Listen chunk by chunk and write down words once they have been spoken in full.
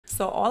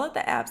So all of the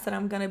apps that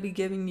I'm going to be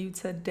giving you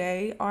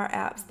today are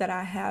apps that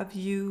I have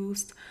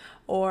used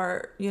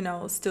or,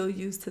 still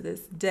use to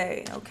this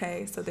day.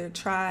 Okay, so they're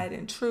tried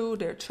and true,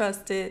 they're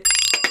trusted.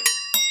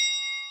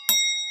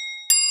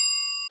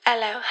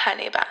 Hello,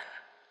 honey bun.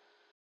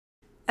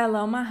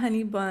 Hello, my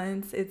honey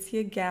buns. It's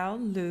your gal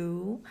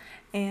Lou,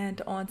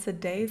 and on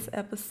today's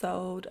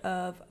episode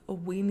of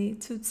We Need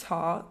to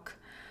Talk,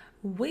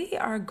 we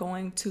are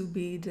going to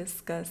be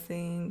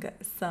discussing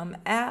some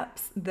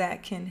apps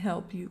that can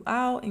help you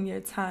out in your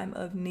time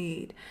of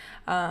need.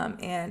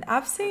 And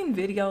I've seen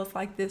videos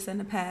like this in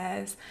the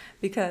past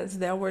because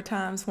there were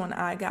times when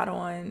I got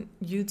on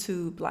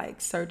YouTube, like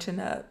searching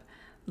up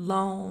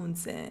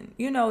loans and,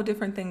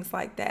 different things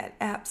like that,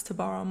 apps to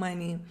borrow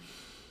money.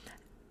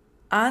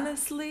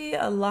 Honestly,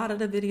 a lot of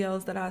the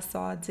videos that I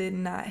saw did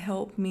not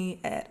help me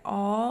at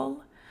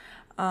all.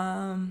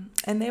 And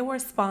they were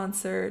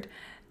sponsored.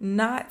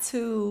 Not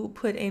to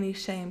put any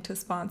shame to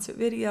sponsored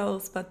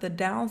videos, but the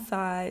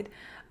downside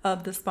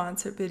of the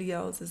sponsored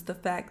videos is the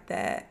fact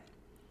that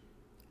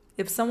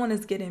if someone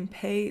is getting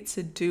paid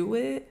to do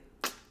it,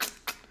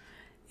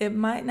 it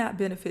might not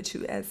benefit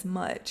you as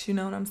much. You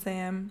know what I'm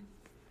saying?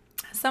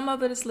 Some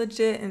of it is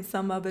legit and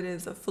some of it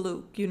is a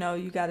fluke. You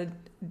got to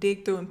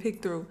dig through and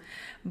pick through.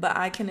 But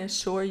I can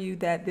assure you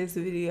that this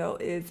video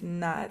is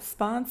not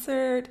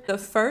sponsored. The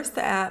first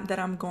app that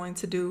I'm going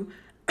to do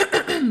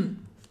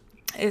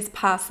is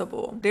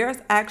Possible. There's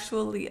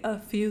actually a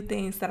few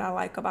things that I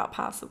like about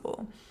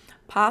Possible.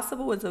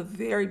 Possible is a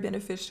very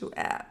beneficial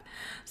app.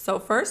 So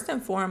first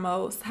and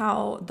foremost,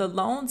 how the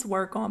loans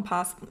work on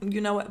Possible. You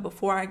know what?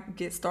 Before I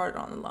get started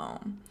on the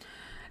loan,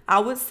 I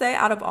would say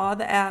out of all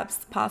the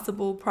apps,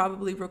 Possible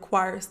probably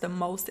requires the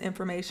most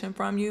information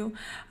from you.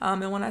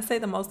 And when I say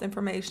the most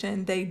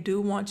information, they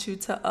do want you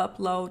to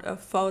upload a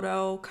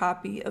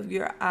photocopy of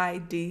your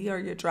ID or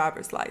your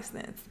driver's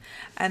license.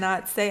 And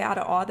I'd say out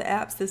of all the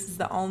apps, this is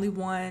the only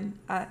one,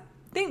 I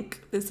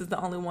think this is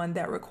the only one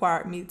that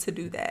required me to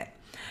do that.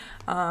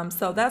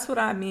 So that's what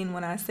I mean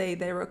when I say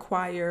they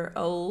require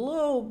a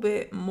little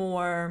bit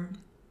more,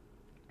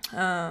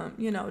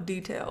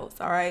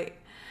 details. All right.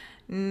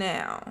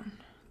 Now,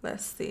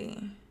 let's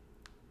see.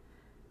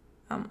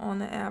 I'm on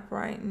the app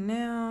right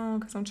now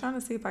because I'm trying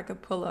to see if I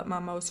could pull up my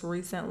most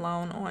recent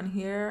loan on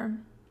here.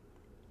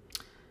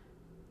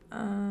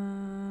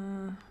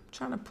 I'm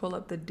trying to pull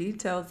up the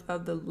details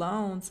of the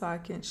loan so I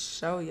can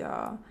show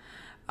y'all.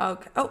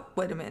 Okay. Oh,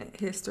 wait a minute.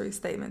 History,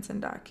 statements,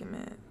 and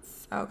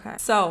documents. Okay.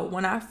 So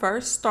when I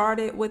first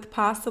started with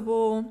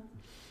Possible,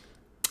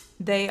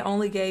 they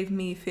only gave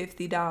me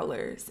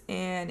 $50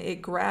 and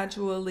it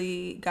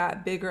gradually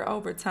got bigger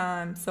over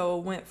time. So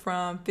it went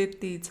from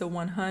 50 to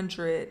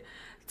 100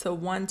 to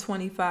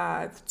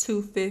 125,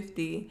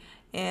 250,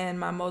 and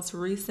my most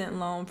recent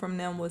loan from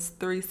them was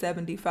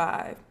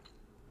 $375.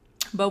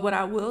 But what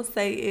I will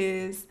say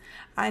is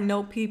I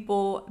know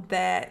people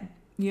that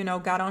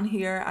got on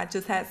here. I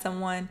just had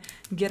someone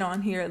get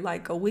on here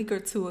like a week or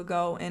two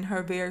ago and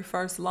her very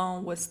first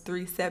loan was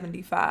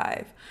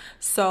 $375.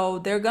 So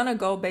they're going to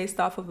go based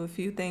off of a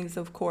few things.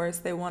 Of course,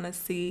 they want to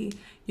see,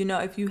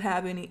 if you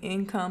have any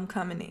income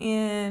coming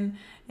in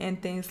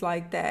and things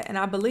like that. And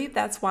I believe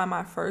that's why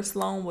my first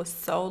loan was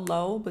so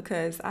low,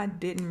 because I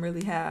didn't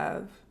really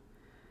have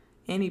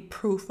any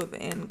proof of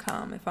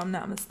income, if I'm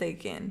not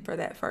mistaken, for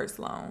that first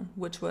loan,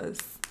 which was,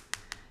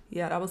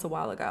 that was a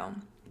while ago.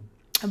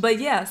 But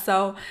yeah,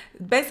 so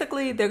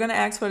basically they're going to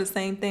ask for the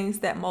same things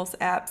that most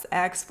apps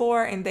ask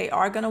for, and they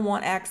are going to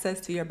want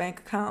access to your bank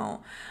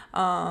account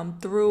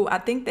through, I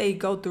think they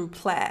go through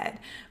Plaid,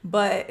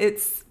 but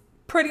it's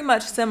pretty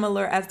much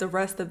similar as the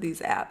rest of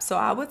these apps. So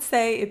I would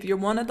say if you're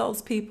one of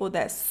those people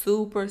that's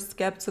super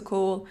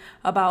skeptical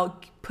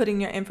about putting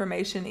your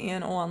information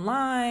in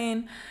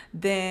online,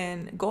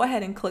 then go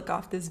ahead and click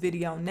off this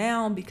video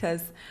now,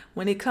 because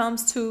when it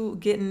comes to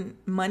getting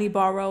money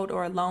borrowed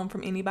or a loan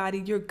from anybody,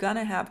 you're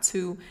gonna have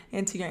to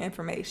enter your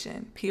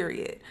information,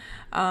 period.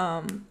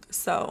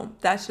 So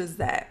that's just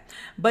that.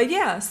 But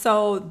yeah,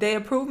 so they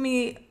approved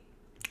me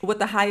with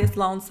the highest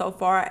loan so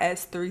far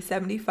as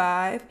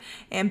 $375.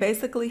 And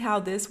basically how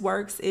this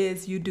works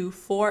is you do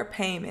 4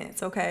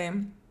 payments, okay?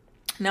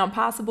 Now,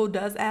 Possible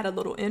does add a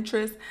little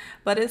interest,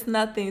 but it's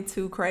nothing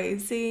too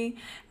crazy.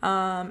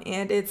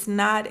 And it's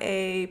not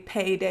a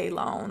payday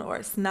loan, or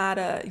it's not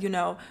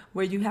a,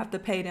 where you have to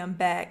pay them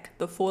back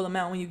the full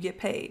amount when you get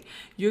paid.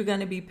 You're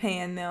going to be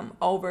paying them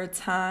over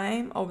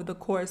time, over the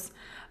course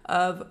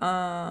of,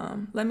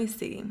 let me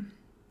see.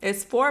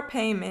 It's 4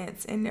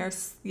 payments, and they're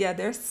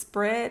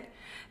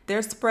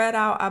spread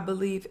out, I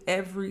believe,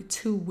 every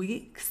 2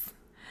 weeks.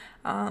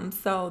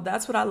 So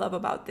that's what I love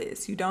about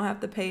this. You don't have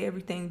to pay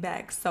everything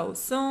back so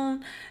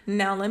soon.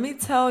 Now, let me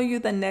tell you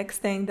the next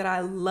thing that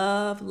I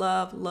love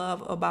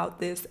about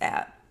this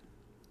app.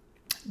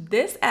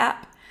 This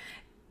app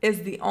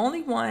is the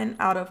only one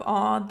out of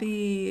all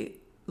the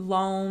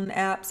loan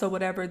apps or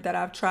whatever that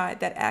I've tried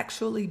that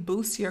actually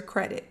boosts your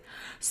credit.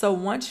 So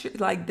once you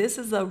this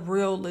is a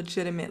real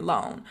legitimate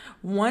loan.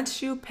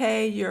 Once you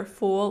pay your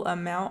full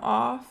amount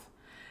off,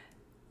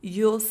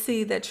 you'll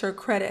see that your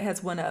credit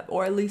has went up,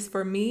 or at least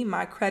for me,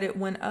 my credit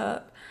went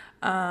up.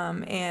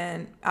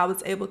 And I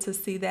was able to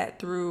see that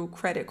through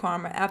Credit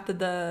Karma. After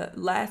the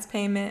last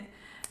payment,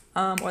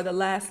 or the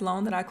last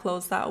loan that I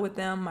closed out with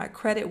them, my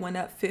credit went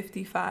up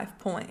 55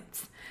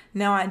 points.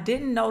 Now, I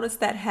didn't notice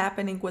that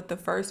happening with the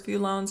first few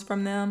loans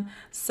from them.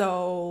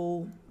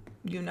 So,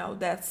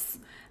 that's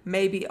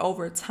maybe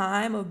over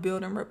time of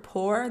building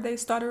rapport they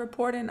started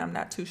reporting. I'm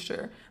not too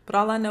sure. But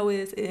all I know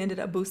is it ended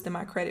up boosting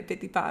my credit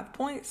 55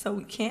 points. So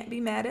we can't be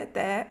mad at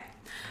that.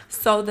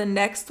 So the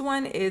next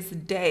one is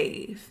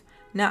Dave.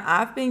 Now,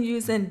 I've been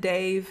using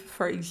Dave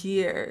for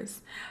years,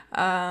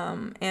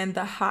 and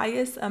the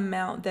highest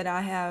amount that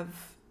I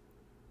have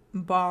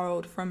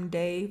borrowed from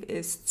Dave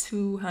is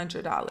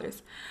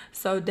 $200.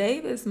 So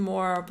Dave is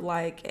more of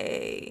like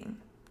a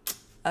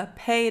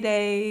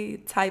payday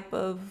type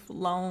of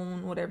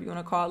loan, whatever you want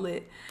to call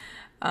it.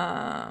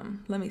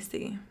 Let me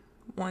see.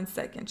 1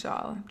 second,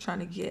 y'all. I'm trying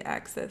to get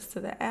access to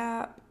the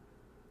app.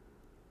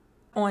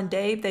 On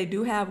Dave, they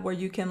do have where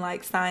you can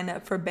like sign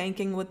up for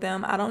banking with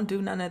them. I don't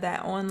do none of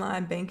that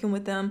online banking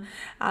with them.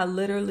 I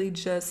literally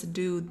just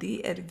do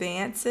the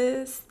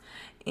advances,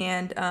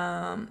 and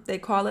they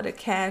call it a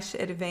cash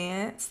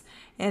advance.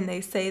 And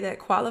they say that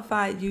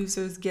qualified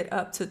users get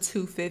up to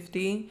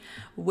 $250,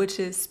 which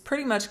is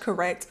pretty much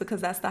correct because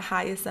that's the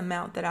highest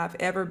amount that I've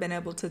ever been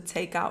able to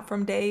take out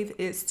from Dave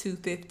is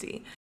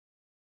 $250.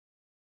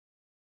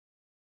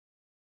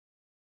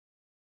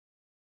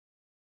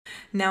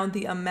 Now,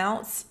 the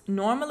amounts,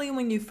 normally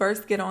when you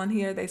first get on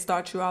here, they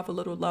start you off a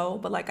little low.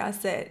 But like I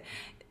said,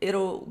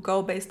 it'll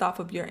go based off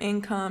of your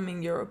income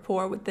and your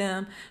rapport with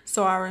them.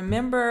 So I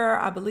remember,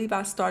 I believe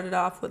I started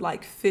off with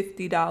like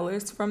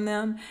 $50 from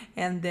them.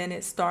 And then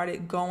it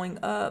started going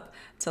up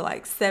to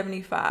like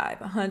 $75,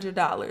 $100,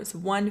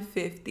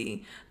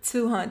 $150,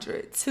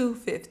 $200,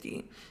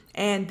 $250.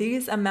 And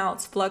these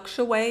amounts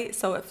fluctuate.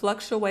 So it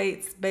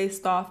fluctuates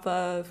based off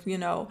of,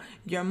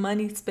 your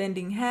money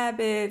spending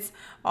habits.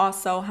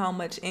 Also, how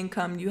much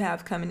income you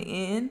have coming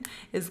in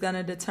is going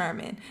to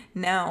determine.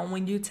 Now,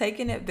 when you take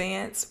an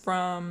advance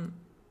from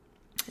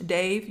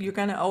Dave, you're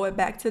going to owe it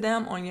back to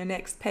them on your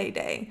next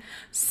payday.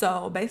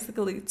 So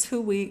basically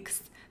 2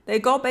 weeks. They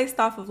go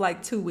based off of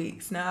like 2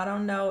 weeks. Now, I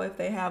don't know if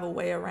they have a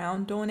way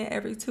around doing it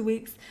every 2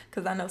 weeks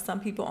because I know some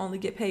people only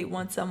get paid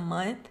once a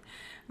month.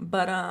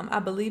 But I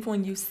believe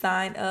when you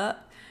sign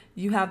up,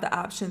 you have the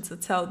option to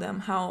tell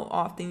them how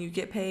often you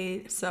get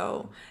paid.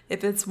 So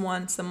if it's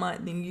once a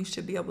month, then you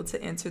should be able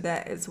to enter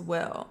that as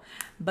well.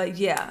 But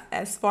yeah,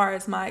 as far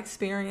as my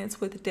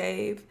experience with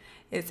Dave,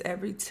 it's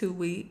every 2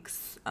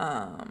 weeks.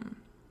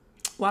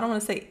 Well, I don't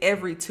want to say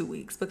every 2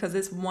 weeks because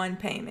it's one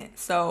payment.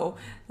 So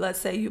let's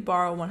say you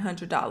borrow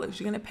 $100.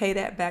 You're going to pay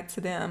that back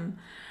to them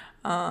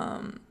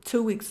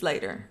 2 weeks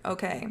later.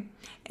 Okay.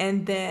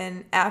 And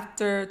then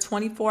after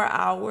 24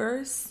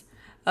 hours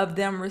of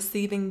them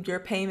receiving your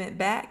payment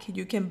back,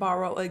 you can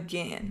borrow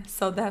again.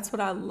 So that's what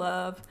I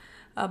love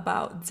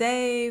about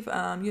Dave.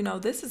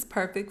 This is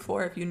perfect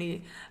for if you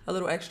need a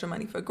little extra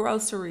money for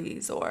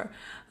groceries or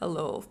a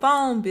little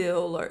phone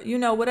bill or,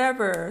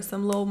 whatever,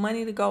 some little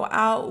money to go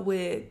out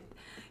with,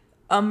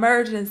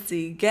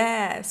 emergency,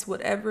 gas,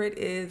 whatever it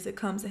is, it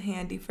comes in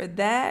handy for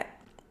that.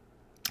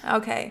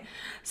 Okay,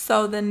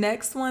 so the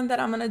next one that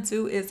I'm gonna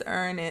do is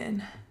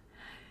earning.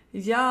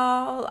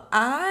 Y'all,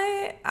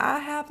 I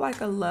have like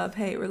a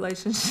love-hate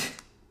relationship.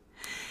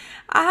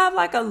 I have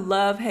like a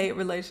love-hate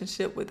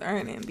relationship with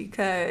earning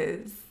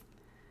because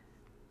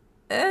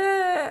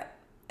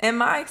in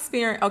my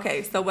experience,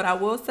 okay, so what I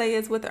will say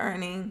is with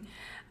earning,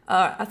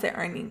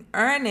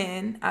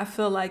 earning, I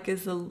feel like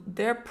is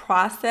their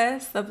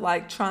process of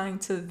like trying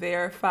to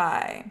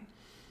verify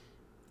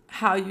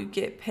how you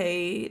get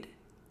paid.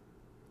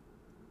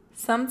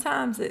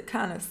 Sometimes it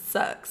kind of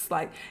sucks.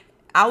 Like,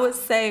 I would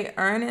say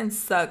earning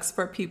sucks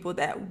for people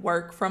that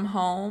work from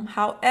home.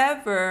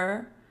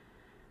 However,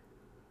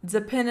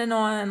 depending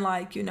on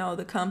like,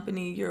 the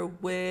company you're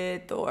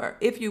with, or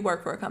if you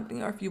work for a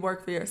company or if you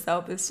work for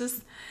yourself, it's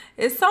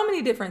so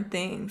many different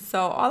things. So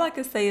all I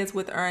can say is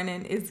with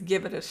earning is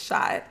give it a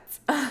shot.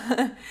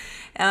 I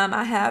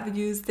have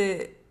used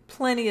it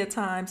plenty of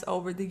times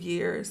over the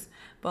years,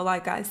 but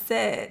like I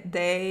said,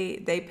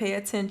 they pay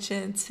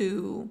attention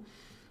to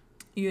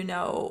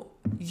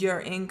your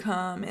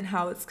income and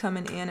how it's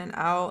coming in and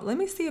out. Let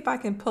me see if I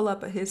can pull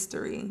up a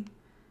history.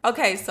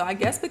 Okay, so I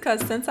guess because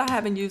since I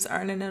haven't used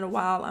earning in a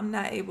while, I'm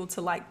not able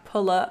to like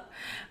pull up.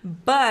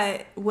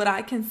 But what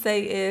I can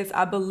say is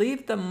I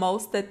believe the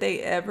most that they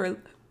ever,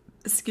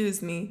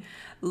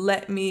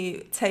 let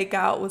me take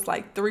out was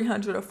like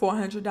 $300 or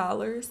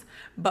 $400.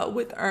 But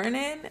with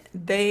earning,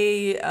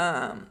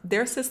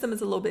 their system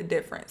is a little bit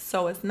different.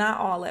 So it's not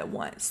all at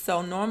once.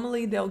 So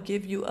normally they'll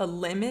give you a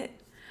limit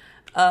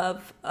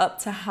of up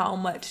to how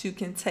much you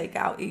can take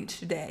out each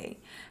day.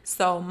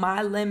 So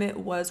my limit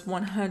was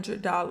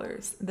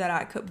 $100 that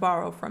I could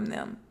borrow from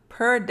them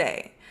per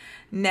day.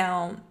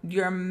 Now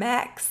your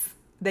max,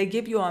 they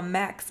give you a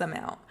max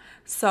amount.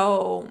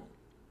 So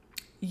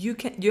you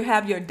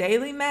have your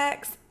daily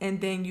max, and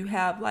then you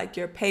have like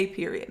your pay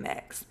period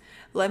max.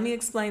 Let me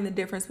explain the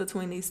difference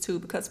between these two,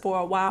 because for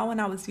a while when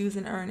I was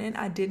using Earnin,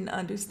 I didn't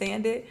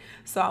understand it,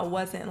 so I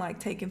wasn't like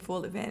taking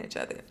full advantage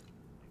of it.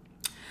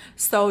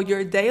 So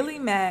your daily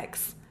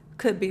max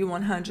could be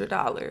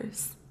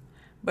 $100,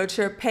 but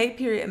your pay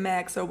period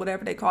max, or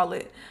whatever they call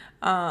it,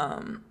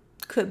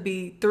 could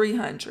be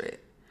 $300,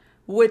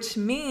 which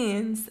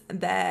means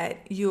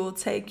that you'll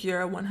take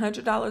your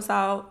 $100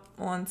 out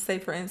on, say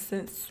for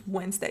instance,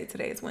 Wednesday.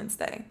 Today is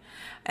Wednesday.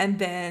 And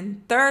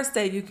then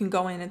Thursday you can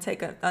go in and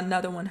take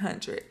another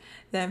 100.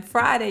 Then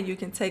Friday you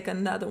can take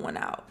another one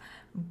out.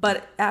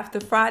 But after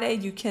Friday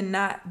you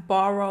cannot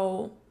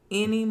borrow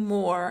any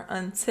more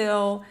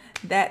until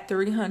that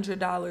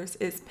 $300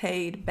 is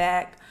paid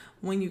back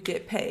when you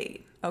get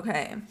paid.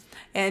 Okay.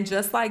 And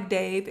just like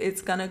Dave,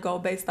 it's going to go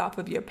based off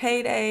of your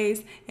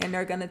paydays, and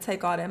they're going to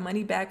take all that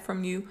money back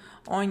from you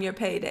on your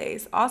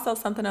paydays. Also,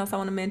 something else I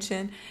want to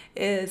mention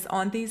is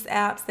on these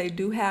apps, they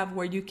do have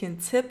where you can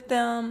tip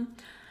them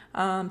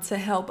to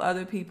help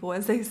other people,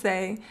 as they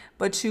say,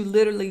 but you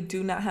literally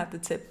do not have to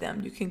tip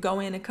them. You can go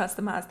in and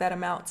customize that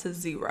amount to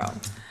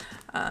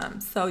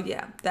 $0. So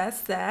yeah,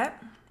 that's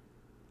that.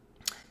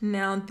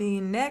 Now, the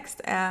next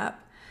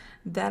app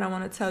that I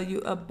want to tell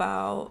you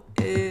about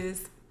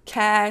is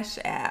Cash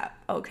App.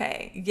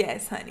 Okay,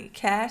 yes, honey,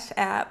 Cash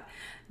App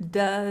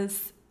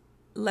does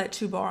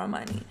let you borrow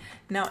money.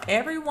 Now,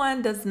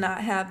 everyone does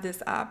not have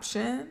this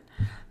option,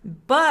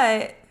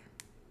 but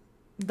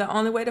the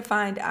only way to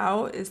find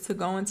out is to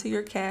go into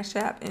your Cash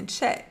App and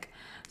check.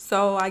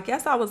 So I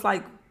guess I was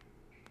like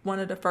one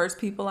of the first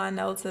people I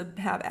know to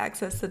have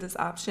access to this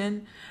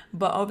option,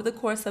 but over the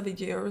course of a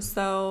year or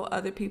so,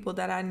 other people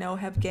that I know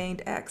have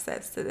gained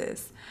access to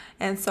this.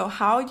 And so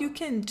how you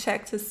can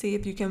check to see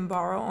if you can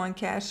borrow on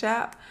Cash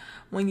App,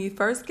 when you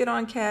first get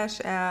on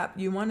Cash App,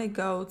 you want to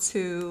go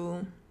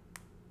to,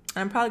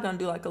 I'm probably going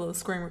to do like a little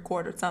screen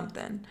record or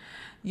something.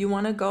 You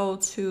want to go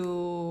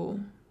to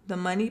the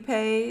money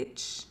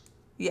page.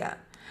 Yeah.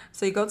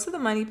 So you go to the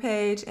money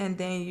page and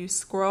then you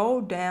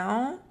scroll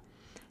down,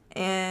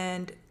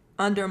 and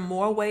under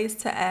more ways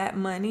to add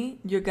money,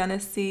 you're going to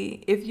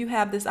see, if you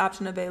have this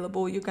option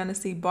available, you're going to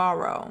see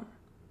borrow.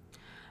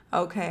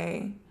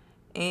 Okay.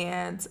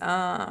 And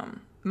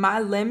my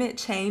limit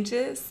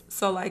changes.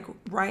 So like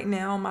right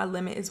now, my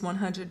limit is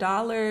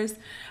 $100.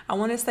 I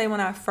want to say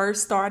when I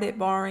first started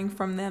borrowing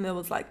from them, it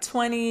was like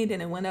 20, then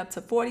it went up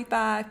to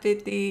 45,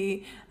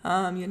 50, so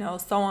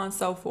on and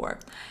so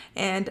forth.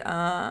 And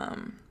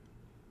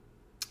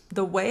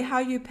the way how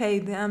you pay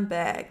them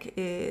back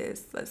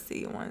is, let's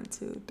see, 1,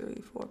 2,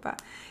 3, 4, 5.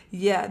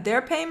 Yeah,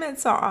 their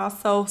payments are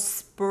also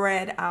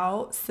spread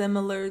out,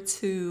 similar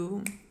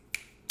to,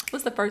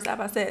 what's the first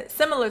app I said?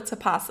 Similar to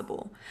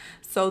Possible.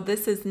 So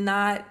this is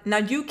not, now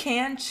you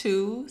can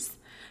choose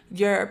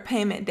your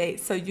payment date.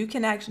 So you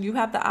can actually, you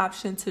have the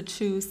option to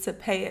choose to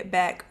pay it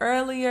back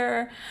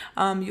earlier.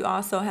 You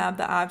also have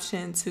the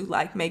option to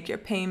like make your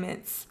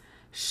payments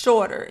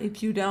shorter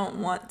if you don't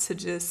want to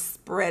just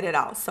spread it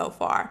out so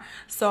far.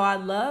 So I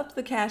love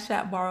the Cash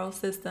App borrow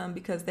system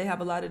because they have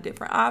a lot of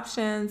different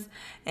options.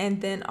 And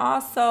then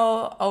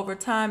also over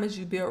time, as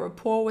you build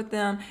rapport with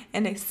them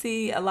and they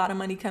see a lot of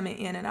money coming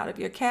in and out of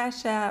your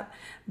Cash App,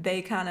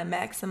 they kind of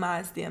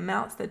maximize the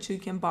amounts that you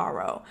can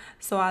borrow.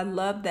 So I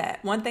love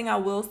that. One thing I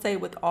will say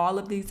with all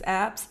of these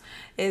apps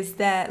is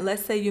that,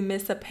 let's say you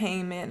miss a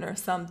payment or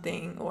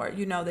something, or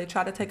they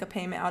try to take a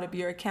payment out of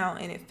your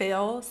account and it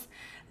fails,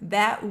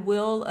 that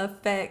will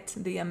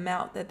affect the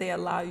amount that they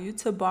allow you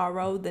to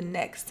borrow the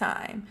next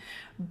time.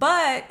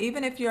 But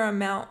even if your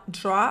amount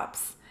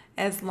drops,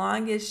 as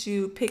long as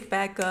you pick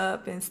back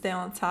up and stay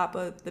on top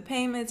of the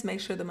payments, make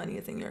sure the money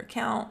is in your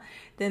account,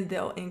 then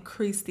they'll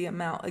increase the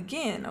amount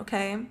again,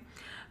 okay?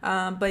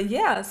 But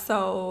yeah,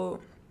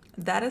 so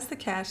that is the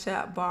Cash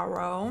App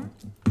borrow.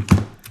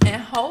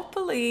 And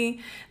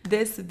hopefully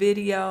this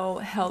video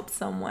helped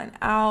someone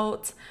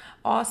out.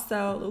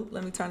 Also,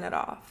 let me turn that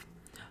off.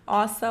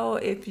 Also,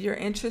 if you're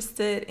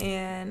interested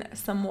in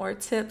some more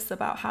tips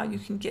about how you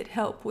can get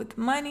help with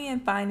money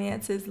and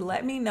finances,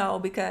 let me know,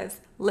 because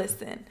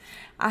listen,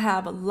 I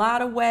have a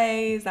lot of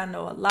ways. I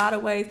know a lot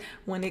of ways.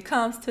 When it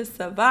comes to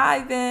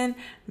surviving,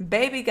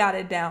 baby got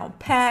it down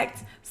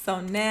packed. So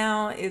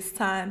now it's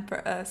time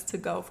for us to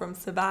go from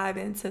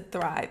surviving to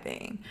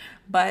thriving.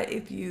 But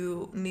if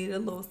you need a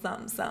little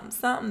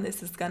something,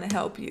 this is going to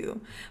help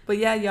you. But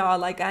yeah, y'all,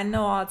 like I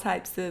know all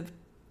types of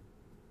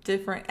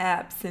different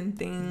apps and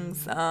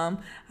things. I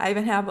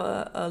even have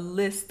a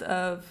list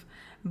of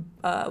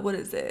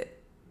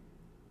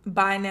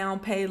buy now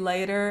pay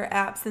later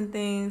apps and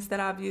things that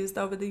I've used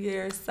over the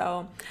years.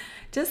 So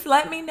just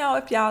let me know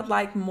if y'all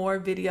like more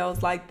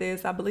videos like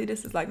this. I believe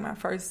this is like my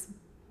first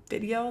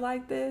video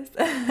like this.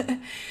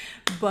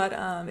 But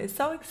it's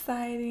so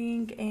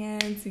exciting,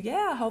 and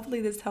yeah,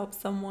 hopefully this helps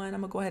someone.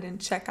 I'm gonna go ahead and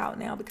check out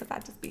now because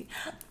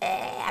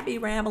I be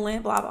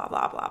rambling, blah blah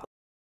blah blah.